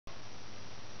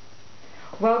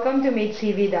Welcome to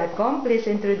MaidCV.com. Please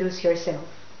introduce yourself.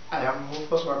 I am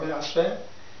Rufus Asue,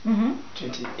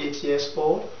 28 years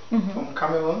old, from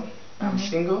Cameroon. I'm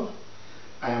single.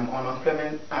 I am on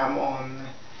employment. I am on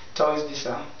tourist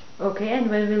visa. Okay,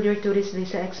 and when will your tourist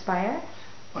visa expire?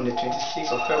 On the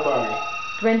 26th of February.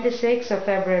 26th of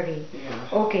February. Yeah.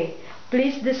 Okay.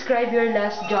 Please describe your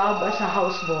last job as a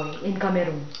houseboy in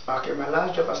Cameroon. Okay, my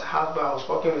last job as a houseboy, I was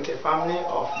working with a family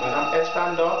of Madame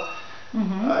Estando.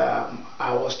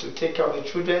 I was to take care of the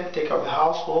children, take care of the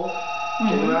household,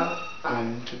 general,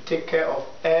 and to take care of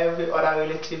every other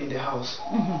relative in the house.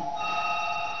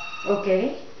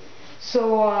 Okay.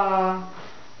 So,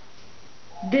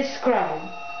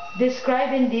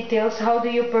 describe in details how do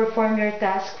you perform your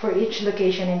task for each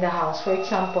location in the house. For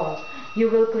example, you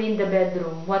will clean the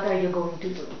bedroom. What are you going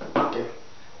to do? Okay.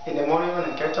 In the morning when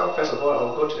I get up, first of all,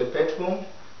 I'll go to the bedroom.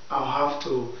 I'll have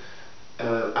to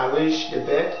arrange the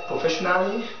bed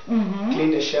professionally,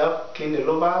 clean the shelf, clean the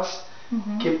lovers,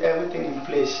 keep everything in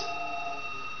place.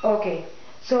 Okay.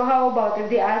 So how about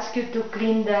if they ask you to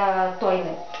clean the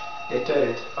toilet? The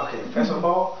toilet. Okay. First of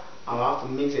all, I'll have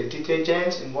to mix the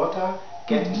detergent in water,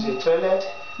 get into the toilet,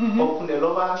 open the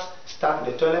lovers, start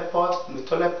with the toilet pot. From the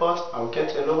toilet pot, I'll get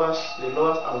to the lovers,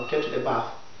 I'll get to the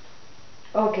bath.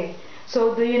 Okay.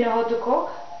 So do you know how to cook?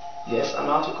 Yes, I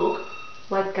know how to cook.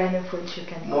 What kind of foods you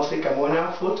can cook? Mostly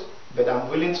Cameroonian food, but I'm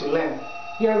willing to learn.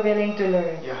 You're willing to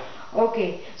learn? Yeah.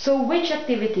 Okay. So which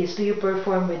activities do you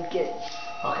perform with kids?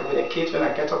 Okay, with the kids, when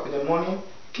I get up in the morning,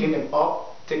 clean them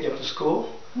up, take them to school,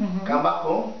 come back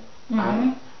home,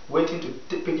 and waiting to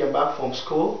pick them back from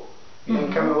school. You know,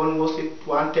 in Cameroon, mostly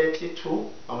 1:30, 2,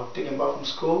 I'll take them back from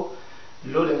school,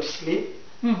 load them to sleep.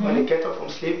 When they get up from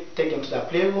sleep, take them to their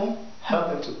playroom, help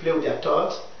them to play with their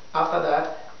toys. After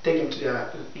that, take them to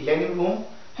their learning room,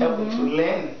 help them to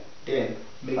learn, then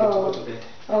make them to go to bed.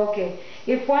 Okay.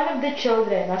 If one of the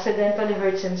children accidentally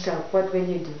hurts himself, what will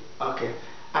you do? Okay.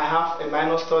 I have a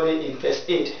minor study in first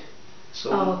aid.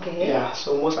 So, yeah,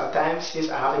 so most of the time, since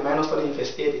I have a minor study in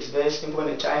first aid, it's very simple.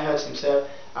 When a child hurts himself,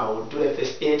 I will do the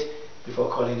first aid before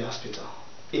calling the hospital,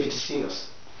 if it's serious.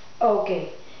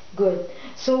 Okay, good.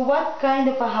 So what kind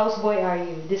of a houseboy are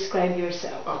you? Describe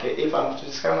yourself. Okay, if I'm to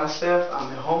describe myself,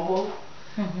 I'm a humble,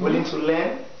 willing to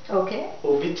learn,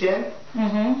 obedient,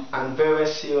 and very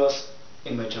serious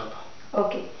in my job.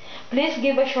 Okay. Please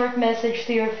give a short message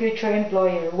to your future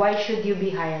employer. Why should you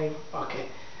be hired? Okay.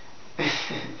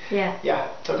 Yeah.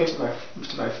 Talking to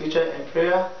my future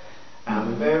employer,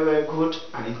 I'm very, very good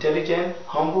and intelligent,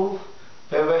 humble,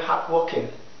 very, very hardworking.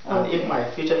 And if my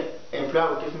future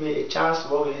employer will give me a chance to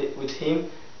work with him,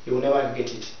 he will never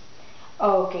regret it.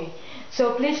 Okay.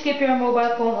 So please keep your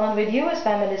mobile phone on with you as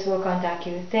families will contact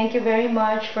you. Thank you very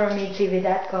much for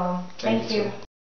MaidCV.com. Thank you.